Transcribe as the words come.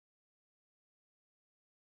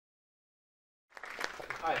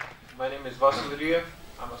Hi, my name is Vasil Iliev.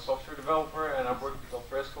 I'm a software developer and I've worked with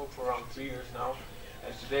Alfresco for around 3 years now.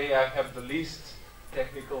 And today I have the least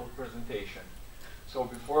technical presentation. So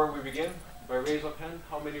before we begin, by raise of hand,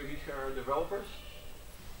 how many of you here are developers?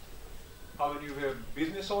 How many of you are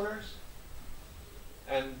business owners?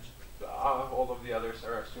 And all of the others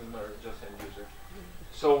are assumed are just end users.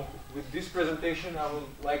 So with this presentation, I would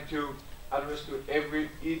like to address to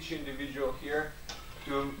each individual here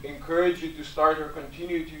to encourage you to start or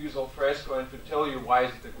continue to use Alfresco and to tell you why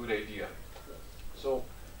is it a good idea. So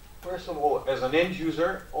first of all, as an end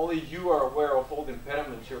user, only you are aware of all the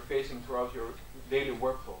impediments you're facing throughout your daily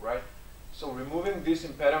workflow, right? So removing these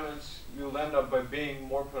impediments, you'll end up by being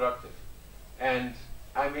more productive. And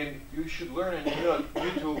I mean, you should learn a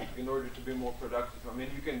new tool in order to be more productive. I mean,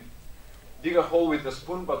 you can dig a hole with a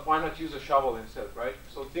spoon, but why not use a shovel instead, right?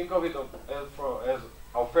 So think of it as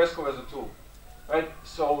Alfresco as a tool. Right?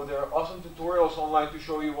 So there are awesome tutorials online to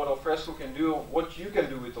show you what Alfresco can do, what you can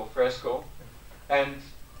do with Alfresco, and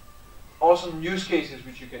awesome use cases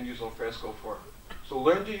which you can use Alfresco for. So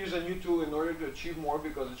learn to use a new tool in order to achieve more,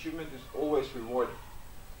 because achievement is always rewarded.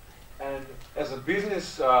 And as a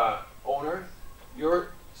business owner, your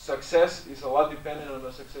success is a lot dependent on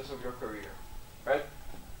the success of your career, right?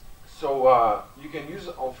 So you can use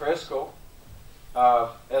Alfresco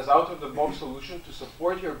as out-of-the-box solution to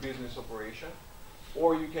support your business operation.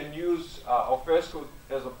 Or you can use Alfresco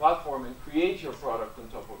as a platform and create your product on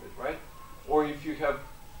top of it, right? Or if you have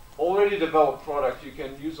already developed product, you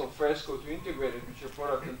can use Alfresco to integrate it with your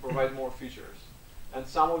product and provide more features. And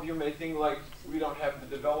some of you may think like, we don't have the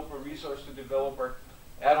developer resource to develop our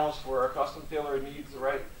add-ons for our custom tailored needs,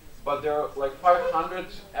 right? But there are like 500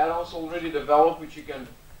 add-ons already developed which you can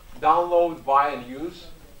download, buy, and use.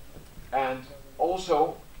 And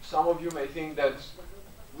also, some of you may think that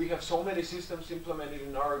we have so many systems implemented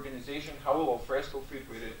in our organization, how will Alfresco fit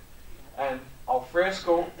with it? And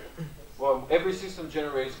Alfresco, well, every system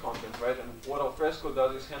generates content, right? And what Alfresco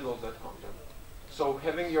does is handles that content. So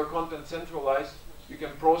having your content centralized, you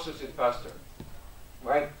can process it faster,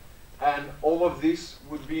 right? And all of this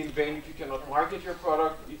would be in vain if you cannot market your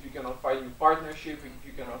product, if you cannot find new partnership, if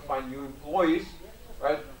you cannot find new employees,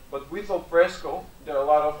 right? But with Alfresco, there are a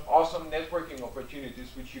lot of awesome networking opportunities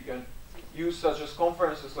which you can use, such as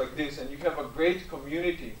conferences like this, and you have a great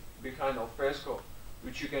community behind Alfresco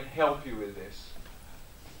which you can help you with this,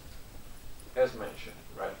 as mentioned,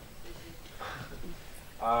 right?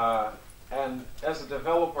 And as a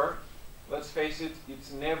developer, let's face it,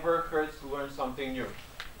 it's never hurts to learn something new,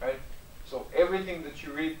 right? So everything that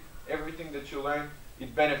you read, everything that you learn,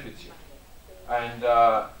 it benefits you. And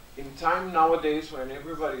in time nowadays when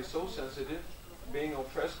everybody is so sensitive, being an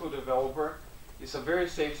Alfresco developer is a very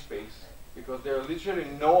safe space, because there are literally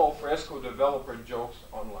no Alfresco developer jokes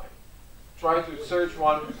online. Try to search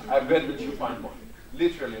one, I bet that you find one.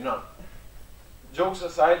 Literally none. Jokes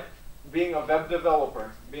aside, being a web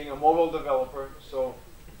developer, being a mobile developer, so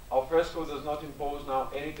Alfresco does not impose now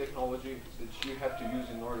any technology that you have to use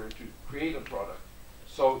in order to create a product.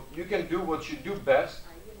 So you can do what you do best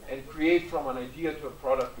and create from an idea to a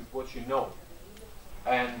product with what you know.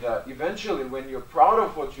 And eventually, when you're proud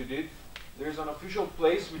of what you did, there's an official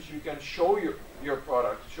place which you can show your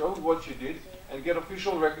product, show what you did, and get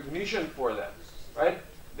official recognition for that, right?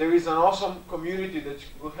 There is an awesome community that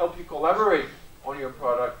will help you collaborate on your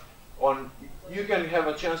product. You can have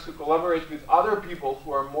a chance to collaborate with other people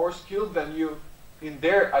who are more skilled than you in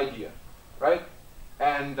their idea, right?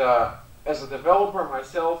 And as a developer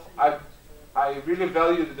myself, I really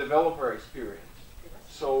value the developer experience.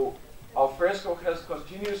 So Alfresco has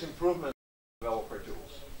continuous improvement developer tools.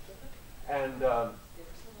 And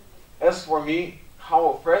as for me, how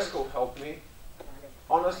Alfresco helped me,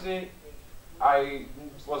 honestly, I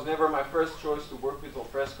was never my first choice to work with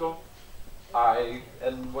Alfresco.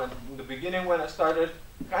 In the beginning when I started,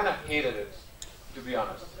 kind of hated it, to be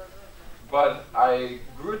honest. But I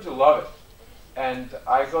grew to love it. And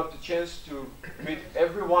I got the chance to meet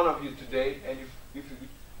every one of you today, and if it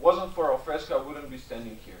wasn't for Alfresco, I wouldn't be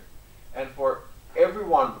standing here. And for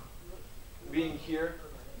everyone being here,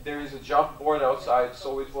 there is a job board outside,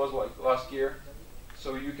 so it was like last year.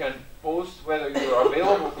 So you can post whether you're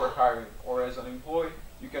available for hiring, or as an employee,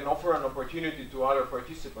 you can offer an opportunity to other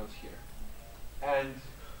participants here. And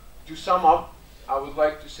to sum up, I would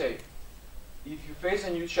like to say, if you face a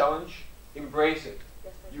new challenge, embrace it.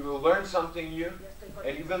 You will learn something new,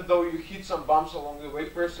 and even though you hit some bumps along the way,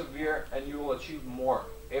 persevere and you will achieve more.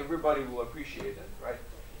 Everybody will appreciate it, right?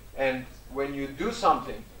 And when you do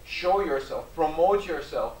something, show yourself, promote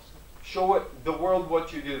yourself, show the world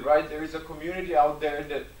what you did, right? There is a community out there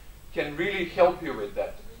that can really help you with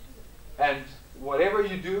that. And whatever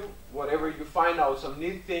you do, whatever you find out some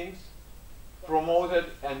neat things, promote it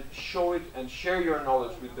and show it and share your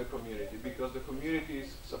knowledge with the community, because the community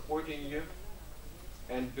is supporting you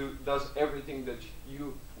and does everything that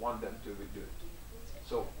you want them to do.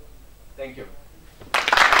 So, thank you.